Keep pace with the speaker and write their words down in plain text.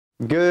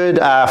Good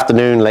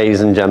afternoon,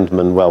 ladies and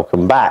gentlemen.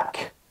 Welcome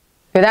back.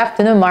 Good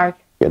afternoon, Mark.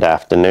 Good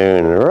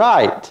afternoon.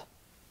 Right.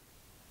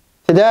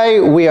 Today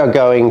we are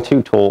going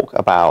to talk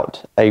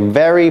about a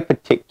very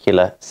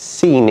particular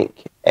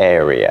scenic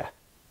area.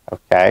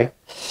 Okay.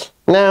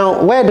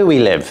 Now, where do we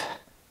live?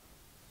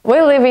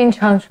 We live in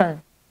Changchun.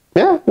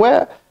 Yeah,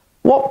 where?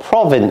 What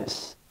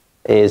province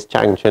is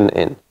Changchun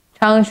in?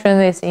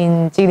 Changchun is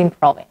in Jilin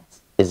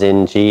province. Is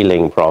in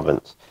Jilin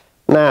province.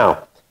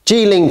 Now,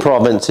 Jilin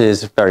province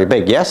is very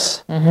big,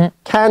 yes? Mm-hmm.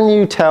 Can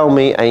you tell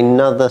me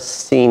another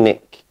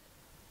scenic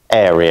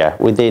area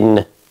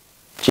within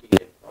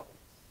Jilin province?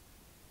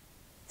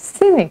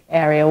 Scenic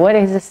area? What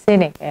is a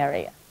scenic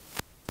area?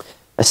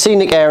 A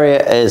scenic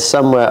area is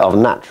somewhere of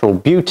natural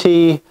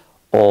beauty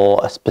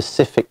or a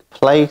specific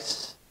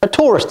place, a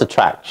tourist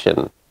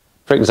attraction.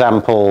 For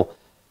example,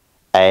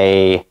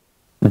 a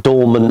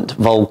dormant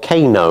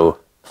volcano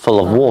full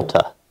of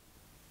water.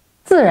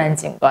 自然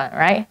景观,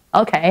 right?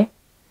 Okay.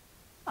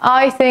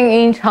 I think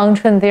in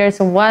Changchun there's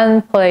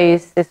one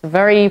place that's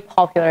very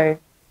popular.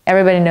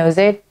 Everybody knows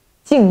it.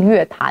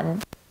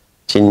 Jingyuetan.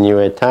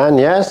 Jingyuetan,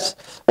 yes.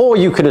 Or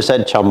you could have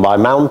said Chumbai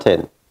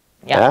Mountain.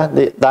 Yeah.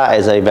 That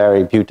is a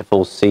very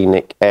beautiful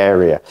scenic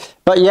area.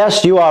 But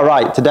yes, you are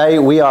right. Today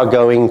we are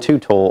going to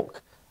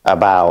talk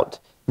about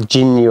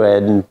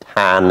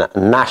Jingyuetan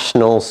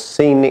National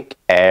Scenic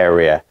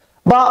Area.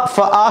 But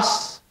for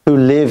us who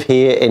live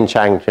here in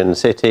Changchun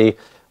City,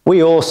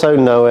 we also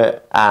know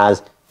it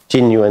as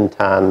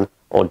Jingyuetan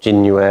or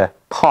Jingyue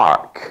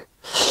Park.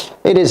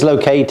 It is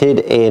located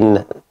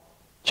in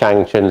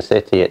Changchun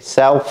City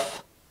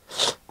itself.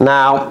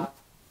 Now,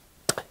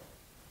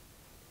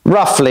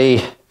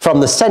 roughly from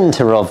the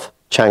center of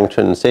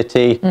Changchun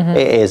City, it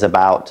is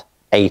about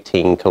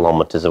 18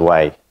 kilometers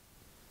away.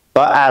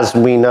 But as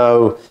we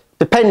know,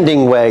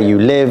 depending where you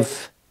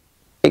live,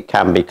 it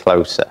can be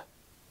closer.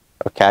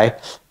 Okay.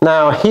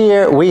 Now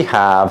here we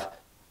have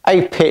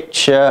a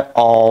picture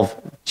of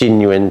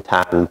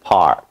Jingyuetan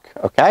Park.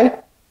 Okay.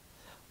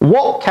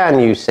 What can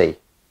you see?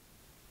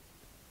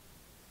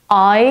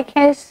 I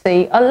can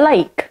see a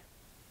lake.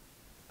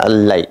 A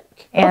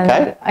lake. And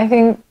okay. I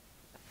think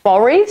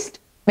forest,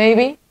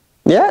 maybe.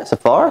 Yeah, it's a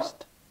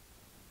forest.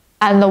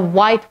 And the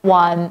white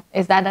one,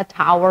 is that a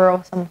tower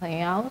or something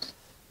else?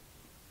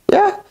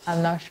 Yeah.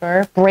 I'm not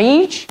sure.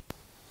 Bridge?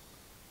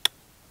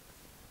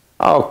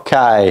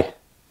 Okay.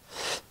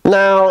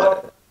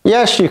 Now,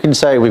 yes, you can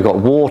say we've got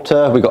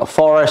water, we've got a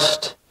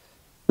forest.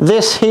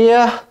 This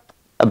here,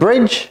 a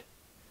bridge.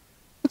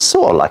 It's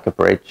sort of like a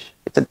bridge.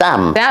 It's a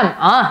dam.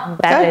 Dam.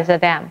 That is a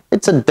dam.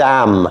 It's a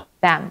dam.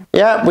 Dam.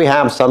 Yeah, we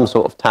have some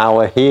sort of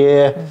tower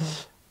here.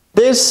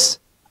 This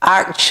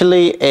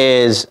actually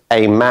is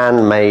a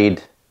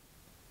man-made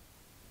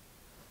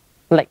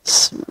lake.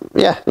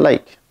 Yeah,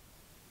 lake.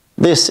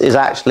 This is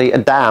actually a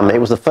dam. It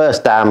was the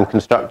first dam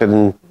constructed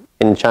in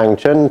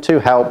Changchun to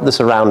help the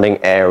surrounding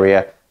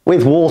area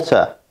with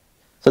water.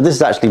 So this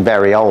is actually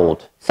very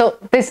old. So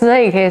this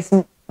lake is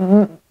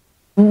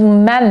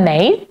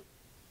man-made?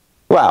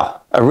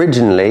 Well,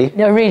 originally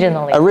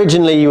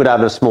you would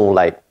have a small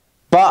lake,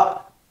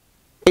 but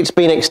it's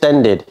been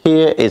extended.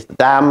 Here is the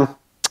dam,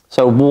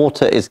 so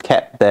water is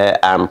kept there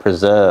and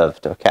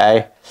preserved,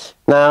 okay?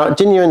 Now,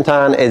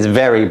 Jingyuetan is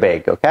very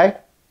big, okay?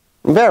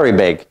 Very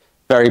big,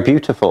 very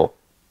beautiful.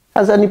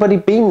 Has anybody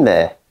been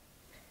there?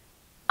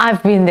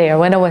 I've been there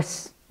when I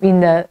was in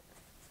the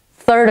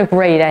 3rd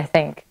grade, I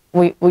think.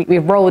 We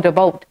rowed a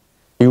boat.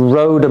 You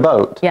rowed a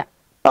boat? Yeah.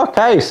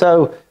 Okay,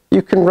 so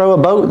you can row a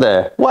boat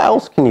there. What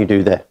else can you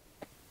do there?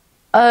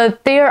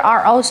 There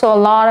are also a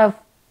lot of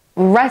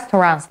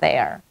restaurants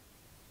there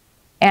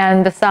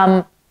and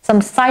some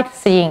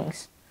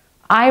sightseeings.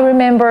 I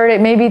remember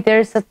that maybe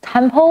there's a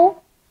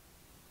temple.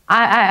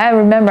 I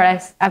remember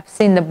I've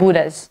seen the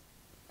Buddhas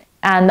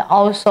and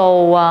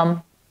also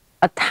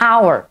a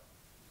tower.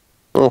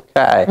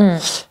 Okay.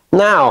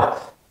 Now,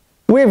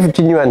 with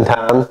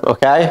Jingyuetan,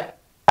 okay,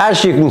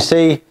 as you can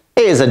see,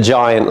 it is a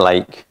giant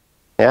lake.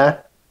 Yeah.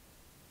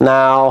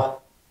 Now,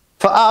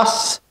 for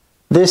us,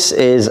 this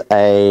is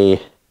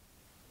a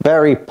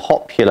very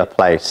popular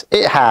place.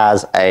 It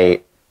has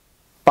a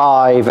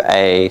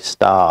 5A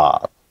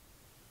star.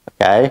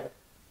 Okay.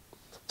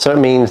 So it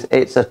means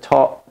it's a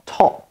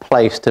top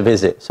place to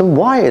visit. So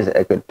why is it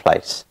a good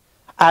place?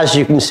 As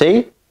you can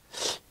see,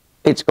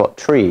 it's got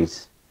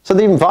trees. So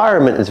the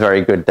environment is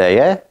very good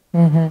there,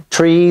 yeah?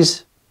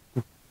 Trees,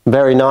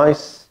 very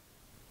nice.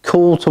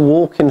 Cool to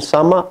walk in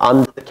summer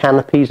under the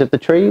canopies of the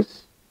trees.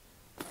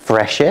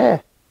 Fresh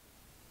air,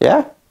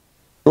 yeah?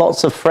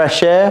 Lots of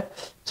fresh air.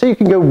 So you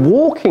can go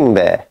walking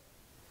there.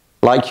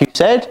 Like you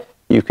said,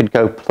 you could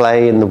go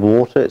play in the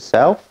water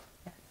itself.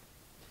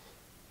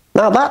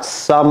 Now that's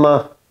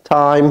summer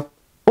time.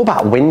 What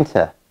about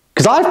winter?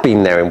 Because I've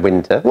been there in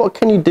winter. What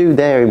can you do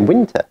there in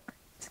winter?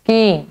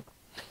 Skiing.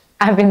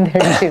 I've been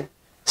there too.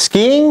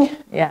 Skiing?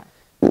 Yeah.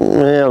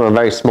 Yeah, a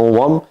very small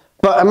one.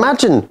 But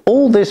imagine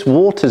all this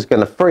water's going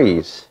to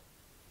freeze.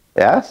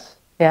 Yes?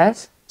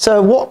 Yes. So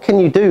what can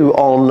you do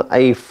on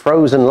a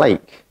frozen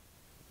lake?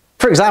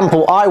 For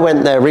example, I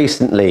went there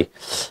recently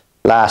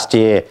last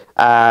year,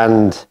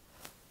 and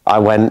I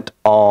went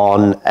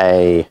on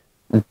a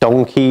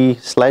donkey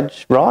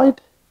sledge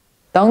ride.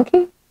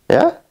 Donkey?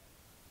 Yeah.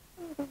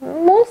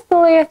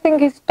 Mostly, I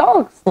think it's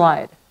dog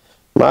slide.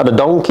 I had a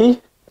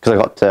donkey because I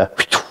got to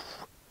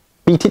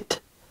beat it.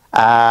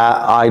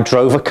 I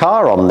drove a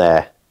car on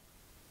there.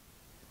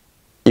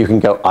 You can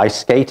go ice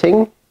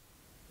skating.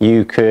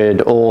 You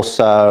could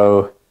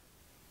also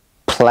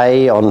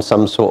play on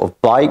some sort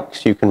of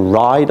bikes. You can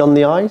ride on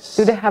the ice.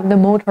 Do they have the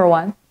motor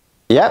one?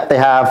 Yeah, they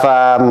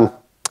have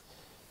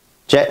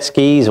jet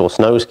skis or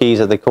snow skis,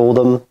 as they call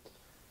them.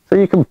 So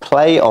you can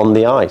play on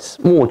the ice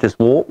or just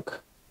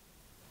walk.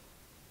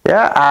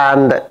 Yeah,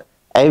 and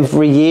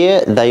every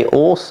year they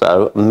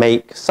also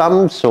make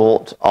some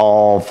sort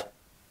of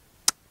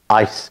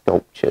ice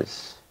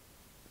sculptures.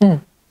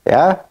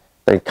 Yeah,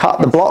 they cut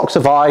the blocks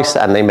of ice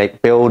and they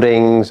make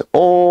buildings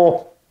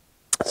or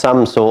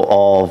some sort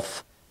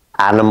of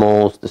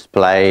animals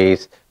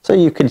displays, so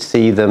you could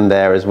see them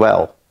there as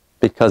well,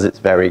 because it's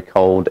very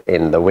cold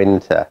in the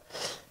winter.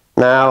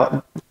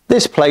 Now,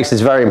 this place is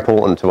very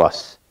important to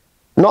us,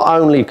 not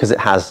only because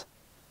it has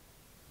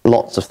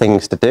lots of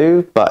things to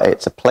do, but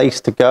it's a place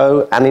to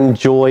go and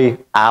enjoy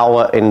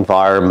our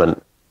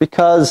environment.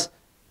 Because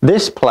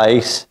this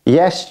place,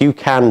 yes, you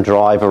can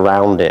drive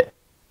around it,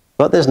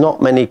 but there's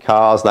not many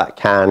cars that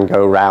can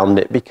go around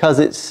it because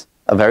it's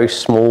a very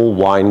small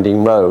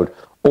winding road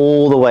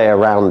all the way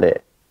around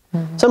it.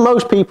 So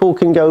most people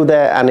can go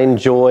there and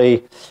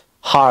enjoy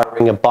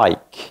hiring a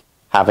bike,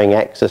 having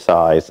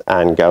exercise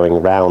and going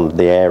around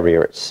the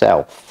area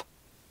itself.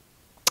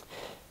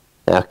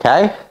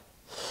 Okay,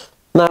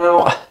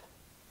 now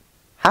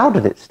how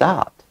did it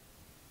start?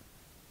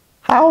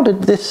 How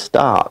did this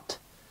start?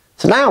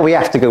 So now we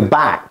have to go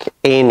back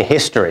in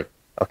history,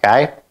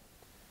 okay?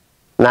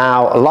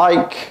 Now,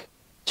 like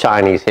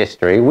Chinese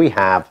history, we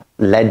have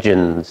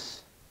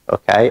legends,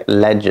 okay?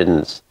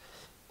 Legends.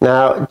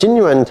 Now,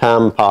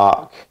 Jingyuetan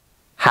Park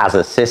has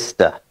a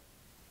sister,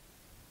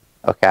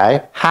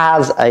 okay?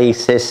 Has a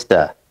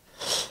sister.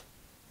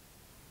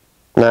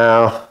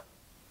 Now,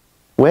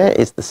 where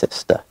is the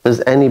sister?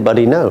 Does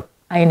anybody know?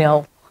 I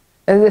know.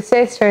 The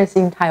sister is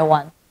in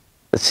Taiwan.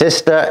 The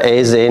sister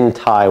is in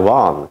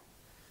Taiwan.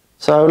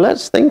 So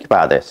let's think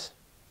about this.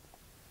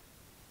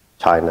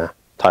 China,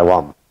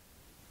 Taiwan.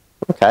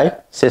 Okay,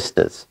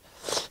 sisters.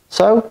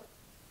 So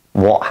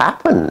what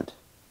happened?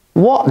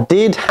 What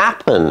did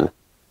happen?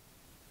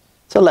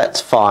 So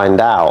let's find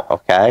out,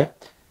 okay?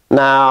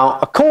 Now,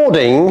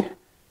 according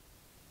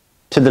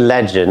to the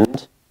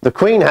legend, the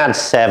queen had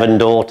 7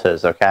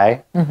 daughters,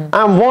 okay?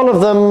 And one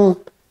of them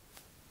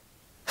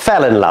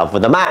fell in love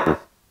with a man.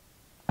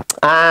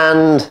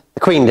 And the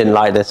queen didn't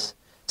like this.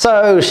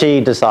 So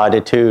she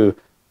decided to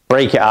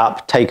break it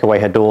up, take away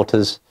her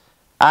daughters.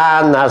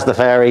 And as the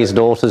fairies'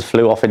 daughters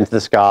flew off into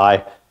the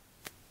sky,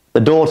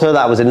 the daughter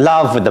that was in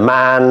love with the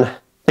man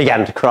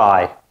began to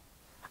cry.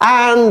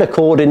 And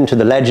according to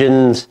the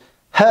legends,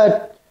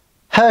 her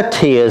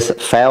tears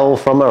fell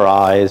from her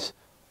eyes.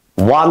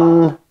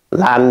 One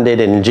landed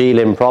in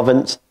Jilin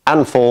province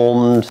and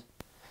formed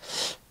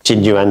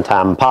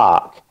Jingyuetan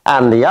Park.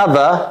 And the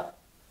other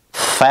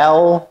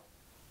fell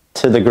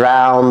to the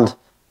ground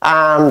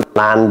and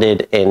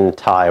landed in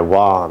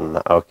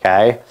Taiwan,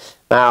 okay?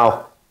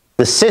 Now,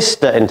 the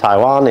sister in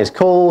Taiwan is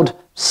called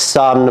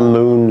Sun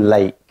Moon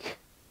Lake,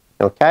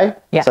 okay?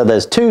 Yeah. So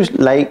there's 2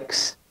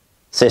 lakes,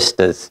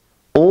 sisters,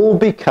 all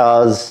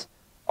because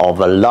of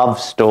a love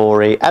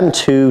story and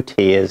 2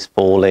 tears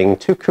falling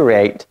to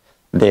create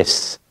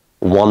this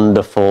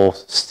wonderful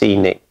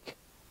scenic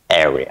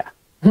area.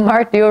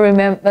 Mark, do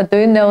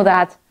you know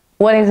that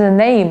what is the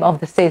name of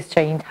the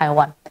sister in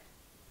Taiwan?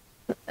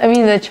 I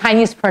mean the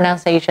Chinese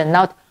pronunciation,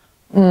 not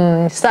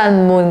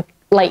Sun Moon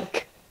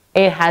Lake.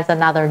 It has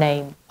another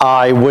name.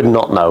 I would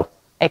not know.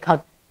 It's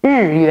called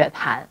日月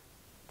潭.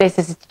 This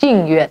is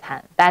净月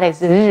潭. That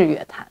is 日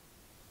月潭.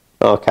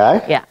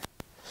 Okay. Yeah.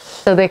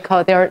 So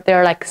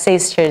they're like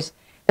sisters.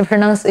 The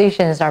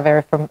pronunciations are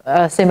very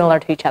similar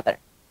to each other.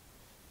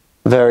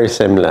 Very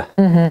similar.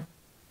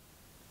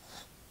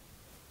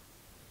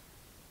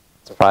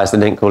 Surprised they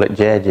didn't call it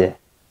JJ.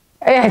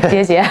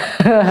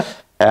 Yeah.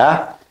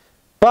 Yeah.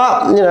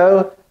 But, you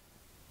know,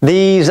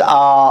 these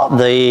are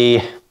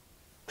the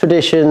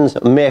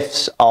traditions,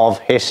 myths of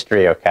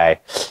history, okay?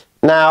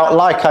 Now,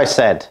 like I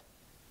said,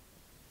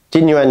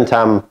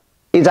 Jingyuetan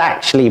is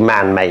actually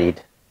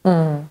man-made.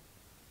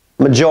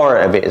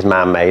 Majority of it is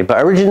man-made,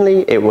 but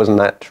originally it was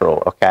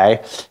natural,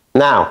 okay?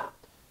 Now,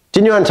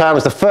 Jingyuetan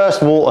was the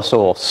first water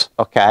source,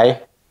 okay,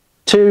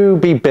 to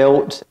be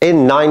built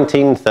in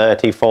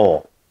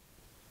 1934,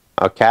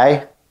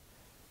 okay,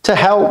 to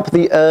help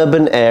the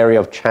urban area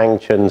of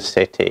Changchun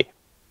City,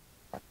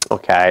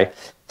 okay?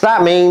 So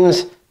that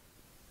means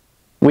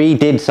we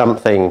did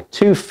something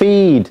to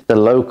feed the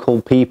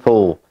local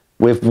people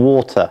with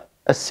water.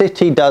 A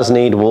city does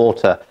need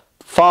water.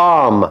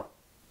 Farm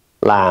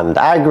land,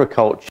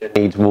 agriculture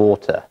needs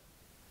water.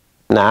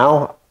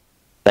 Now,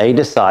 they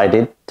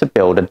decided to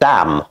build a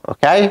dam,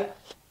 okay?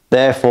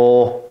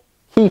 Therefore,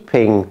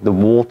 keeping the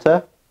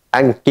water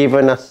and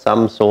given us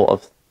some sort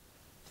of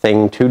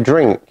thing to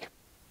drink.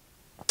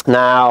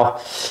 Now,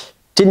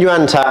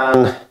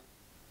 Jingyuetan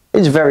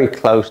is very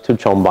close to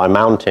Chongbai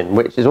Mountain,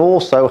 which is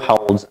also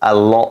holds a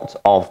lot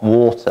of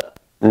water,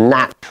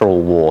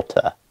 natural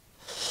water.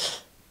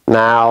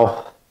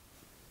 Now,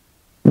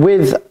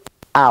 with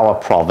our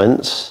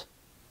province,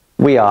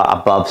 we are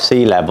above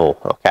sea level,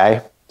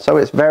 okay? So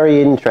it's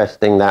very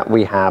interesting that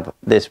we have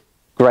this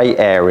great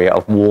area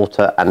of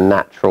water and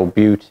natural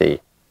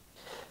beauty.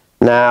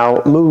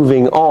 Now,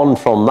 moving on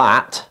from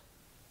that,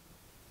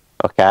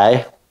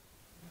 okay,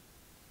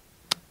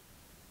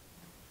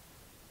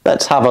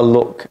 let's have a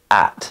look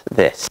at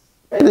this.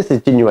 Okay, this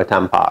is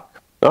Jingyuetan Park,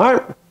 all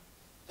right?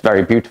 It's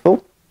very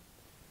beautiful.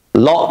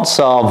 Lots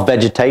of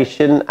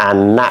vegetation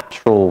and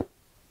natural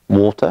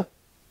water.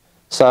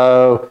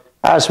 So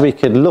as we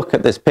could look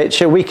at this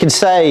picture, we could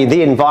say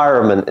the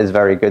environment is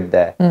very good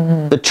there.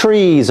 The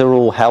trees are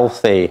all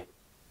healthy,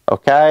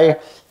 okay?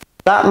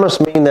 That must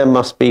mean there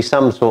must be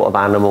some sort of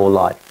animal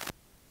life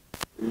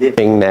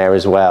living there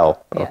as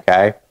well,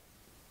 okay?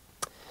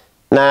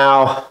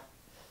 Now,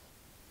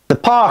 the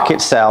park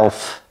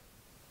itself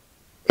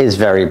is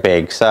very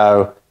big,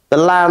 so the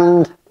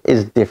land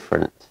is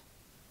different,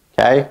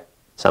 okay?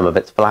 Some of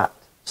it's flat,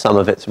 some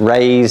of it's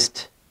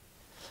raised.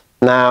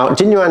 Now,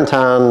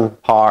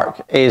 Jingyuetan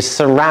Park is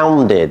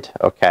surrounded,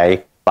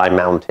 okay, by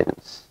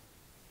mountains.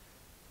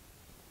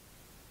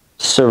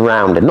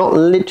 Surrounded, not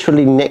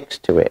literally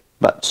next to it,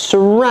 but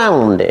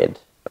surrounded,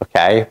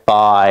 okay,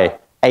 by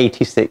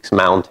 86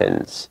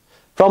 mountains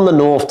from the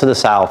north to the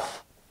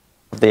south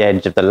of the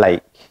edge of the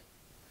lake.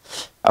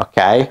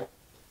 Okay,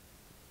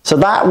 so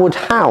that would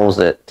house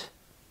it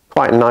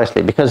quite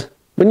nicely, because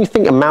when you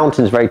think a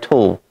mountain's very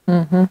tall,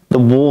 the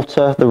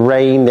water, the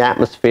rain, the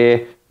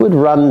atmosphere would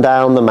run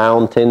down the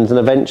mountains and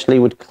eventually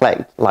would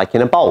collect like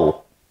in a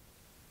bowl.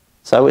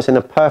 So it's in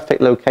a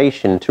perfect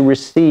location to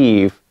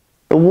receive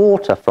the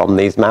water from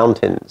these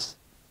mountains.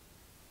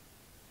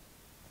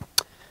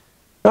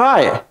 All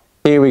right,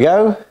 here we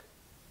go.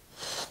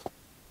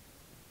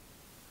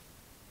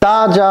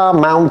 Daja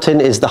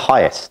Mountain is the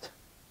highest.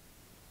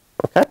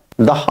 Okay,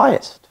 the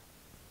highest.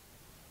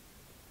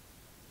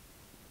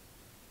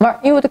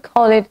 Mark, you would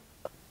call it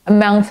a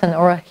mountain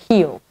or a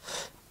hill?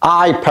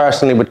 I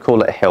personally would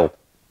call it a hill.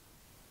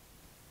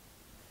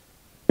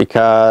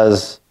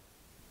 Because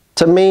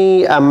to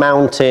me, a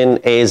mountain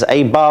is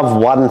above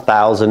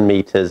 1,000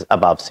 meters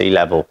above sea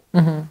level.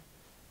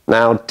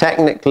 Now,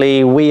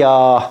 technically, we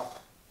are,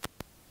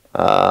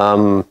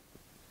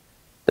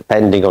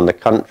 depending on the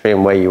country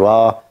and where you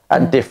are,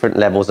 at different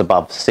levels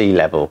above sea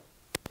level.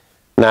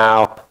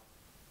 Now,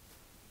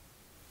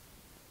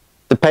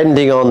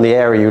 depending on the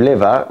area you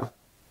live at,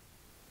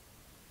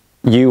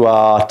 you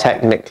are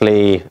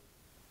technically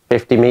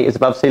 50 meters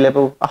above sea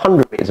level,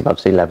 100 meters above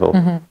sea level.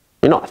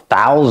 You're not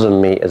 1,000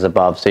 meters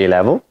above sea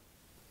level.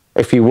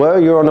 If you were,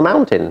 you're on a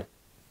mountain.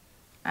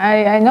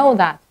 I know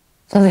that.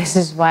 So this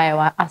is why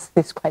I asked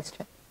this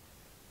question.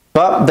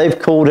 But they've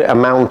called it a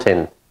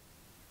mountain.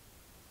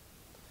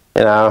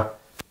 You know,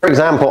 for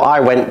example, I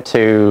went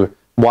to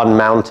one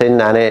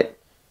mountain and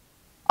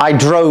I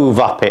drove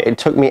up it. It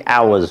took me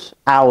hours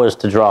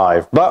to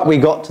drive. But we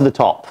got to the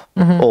top,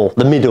 or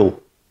the middle.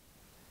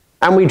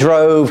 And we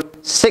drove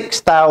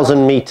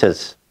 6,000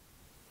 meters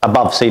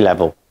above sea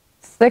level.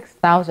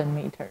 6,000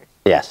 meters?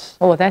 Yes.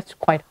 Oh, that's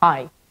quite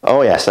high.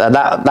 Oh, yes.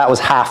 That was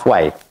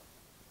halfway.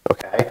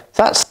 Okay.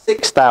 So that's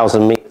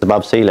 6,000 meters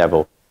above sea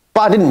level.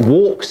 But I didn't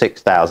walk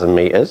 6,000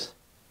 meters.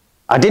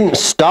 I didn't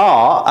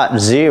start at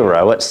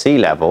zero at sea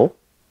level.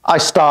 I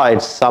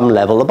started some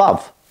level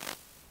above.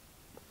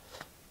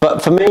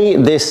 But for me,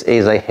 this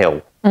is a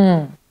hill.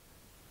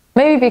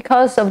 Maybe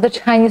because of the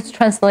Chinese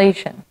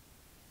translation.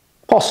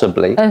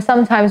 Possibly. And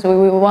sometimes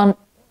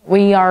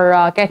we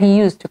are getting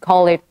used to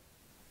call it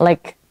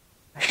like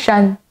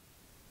shan.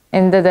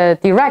 And the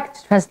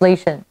direct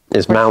translation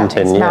is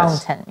mountain, is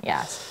yes. Mountain,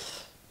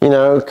 yes. You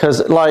know,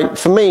 because like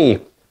for me,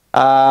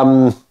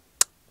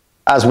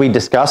 as we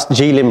discussed,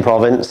 Jilin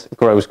province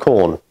grows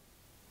corn.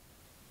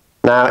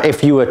 Now,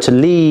 if you were to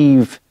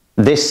leave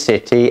this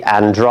city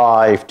and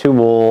drive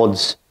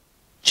towards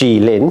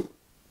Jilin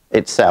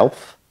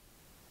itself,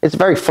 it's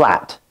very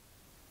flat.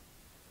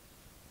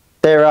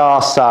 There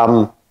are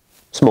some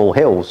small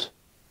hills,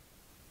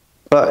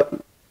 but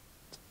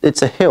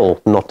it's a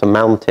hill, not a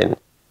mountain.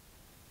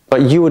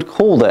 But you would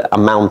call it a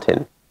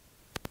mountain.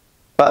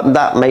 But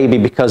that may be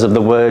because of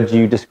the word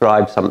you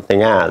describe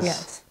something as.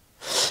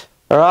 Yes.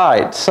 All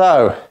right,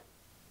 so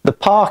the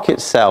park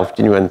itself,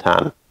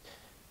 Jingyuetan,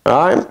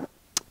 all right,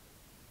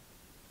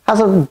 has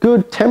a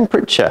good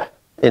temperature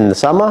in the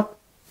summer.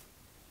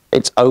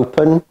 It's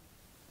open.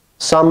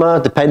 Summer,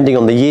 depending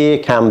on the year,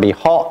 can be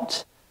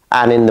hot.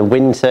 And in the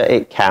winter,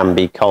 it can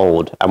be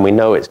cold. And we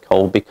know it's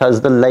cold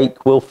because the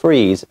lake will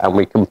freeze and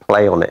we can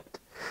play on it.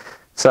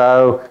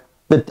 So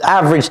the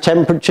average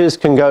temperatures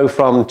can go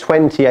from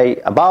 28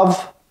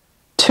 above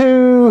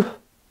to,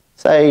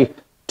 say,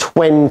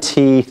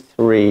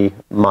 23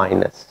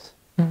 minus.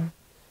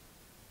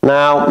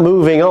 Now,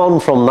 moving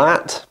on from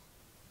that,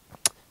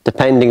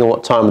 depending on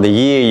what time of the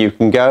year you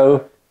can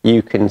go,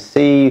 you can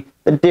see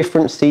the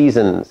different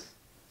seasons.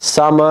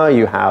 Summer,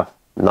 you have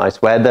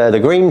nice weather, the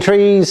green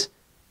trees,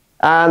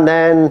 and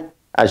then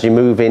as you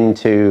move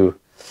into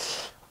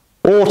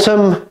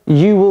autumn,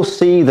 you will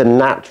see the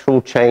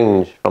natural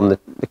change from the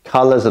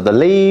colors of the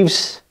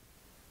leaves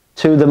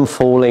to them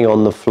falling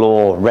on the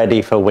floor,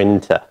 ready for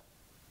winter.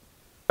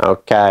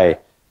 Okay,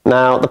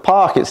 now the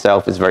park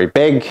itself is very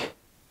big.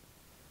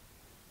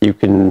 You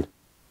can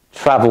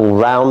travel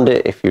around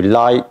it if you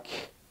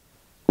like.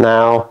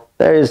 Now,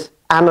 there's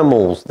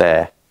animals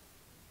there.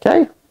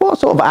 Okay, what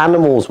sort of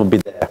animals would be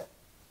there?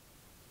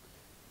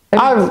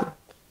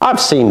 I've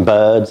seen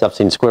birds, I've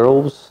seen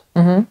squirrels,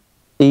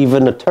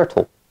 even a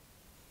turtle.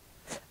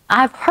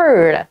 I've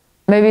heard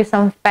maybe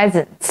some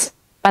pheasants,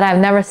 but I've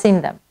never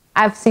seen them.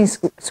 I've seen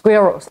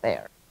squirrels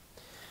there.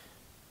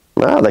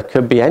 Well, there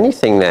could be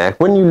anything there.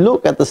 When you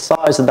look at the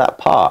size of that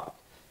park,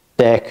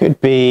 there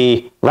could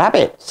be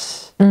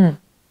rabbits,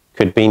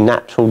 could be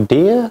natural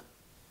deer.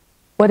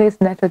 What is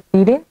natural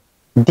deer?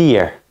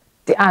 Deer.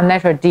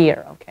 Natural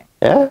deer, okay.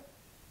 Yeah.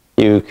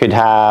 You could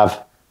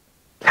have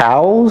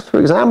cows, for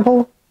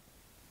example,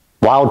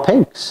 wild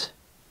pigs.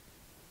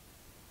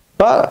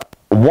 But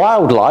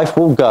wildlife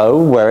will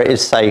go where it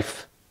is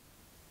safe.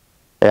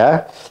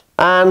 Yeah.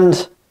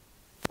 And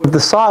with the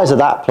size of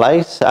that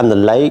place and the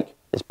lake,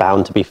 there's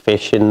bound to be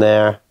fish in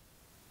there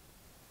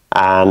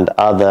and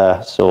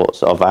other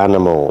sorts of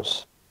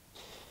animals.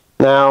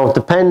 Now,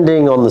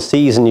 depending on the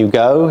season you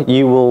go,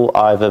 you will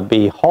either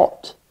be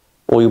hot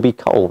or you'll be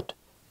cold.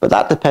 But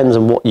that depends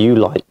on what you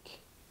like.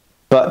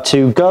 But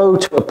to go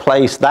to a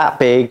place that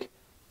big,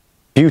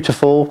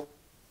 beautiful,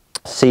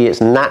 see its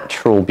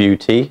natural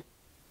beauty,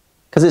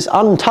 because it's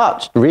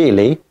untouched,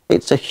 really.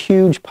 It's a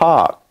huge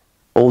park.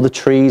 All the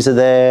trees are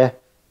there,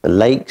 the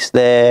lake's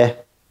there.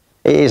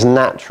 It is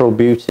natural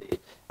beauty.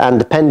 And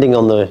depending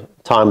on the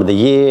time of the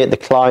year, the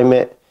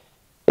climate,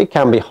 it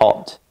can be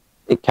hot,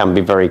 it can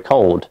be very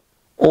cold,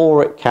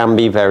 or it can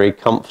be very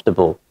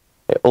comfortable.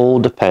 It all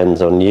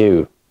depends on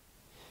you.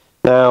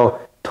 Now,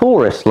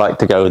 tourists like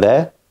to go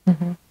there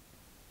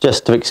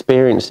just to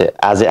experience it,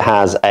 as it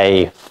has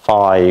a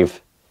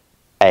 5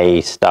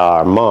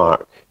 A-star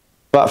mark.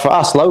 But for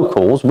us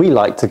locals, we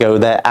like to go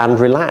there and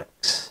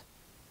relax.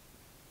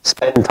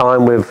 Spend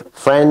time with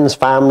friends,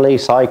 family,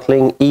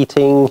 cycling,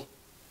 eating.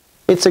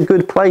 It's a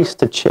good place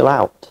to chill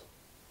out,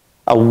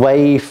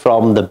 away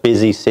from the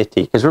busy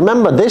city. Because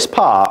remember, this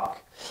park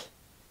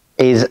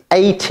is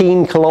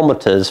 18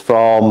 kilometers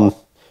from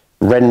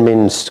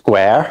Renmin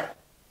Square,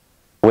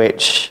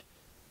 which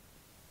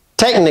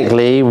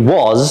technically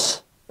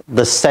was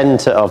the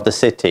center of the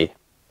city.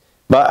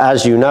 But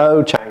as you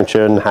know,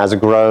 Changchun has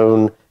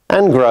grown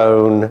and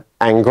grown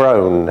and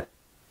grown.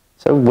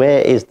 So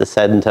where is the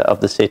center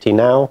of the city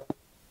now?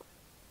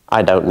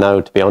 I don't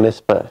know, to be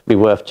honest, but it'd be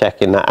worth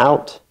checking that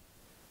out.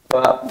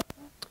 But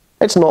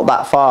it's not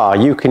that far.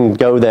 You can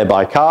go there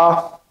by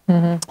car,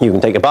 you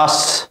can take a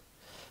bus,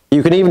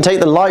 you can even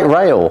take the light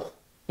rail.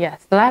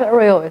 Yes, the light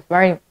rail is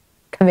very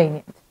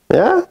convenient.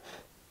 Yeah?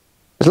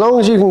 As long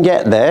as you can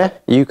get there,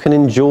 you can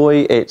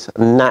enjoy its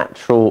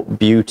natural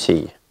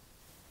beauty.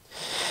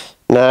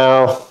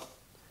 Now,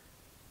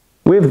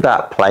 with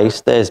that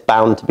place, there's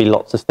bound to be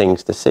lots of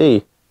things to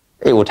see.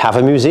 It would have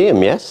a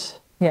museum, yes?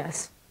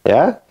 Yes.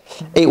 Yeah?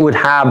 It would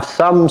have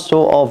some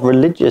sort of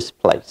religious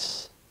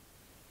place.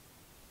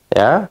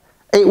 Yeah?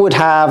 It would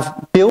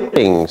have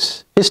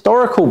buildings,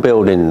 historical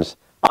buildings.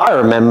 I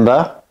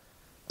remember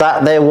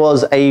that there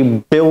was a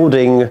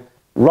building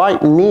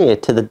right near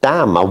to the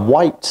dam, a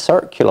white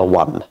circular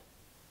one.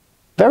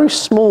 Very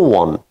small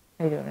one.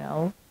 I don't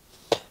know.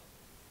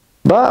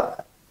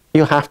 But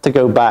you have to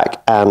go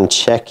back and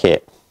check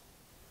it.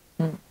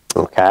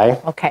 Okay?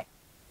 Okay.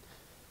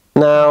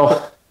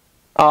 Now,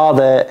 are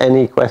there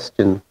any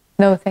questions?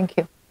 No, thank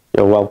you.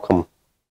 You're welcome.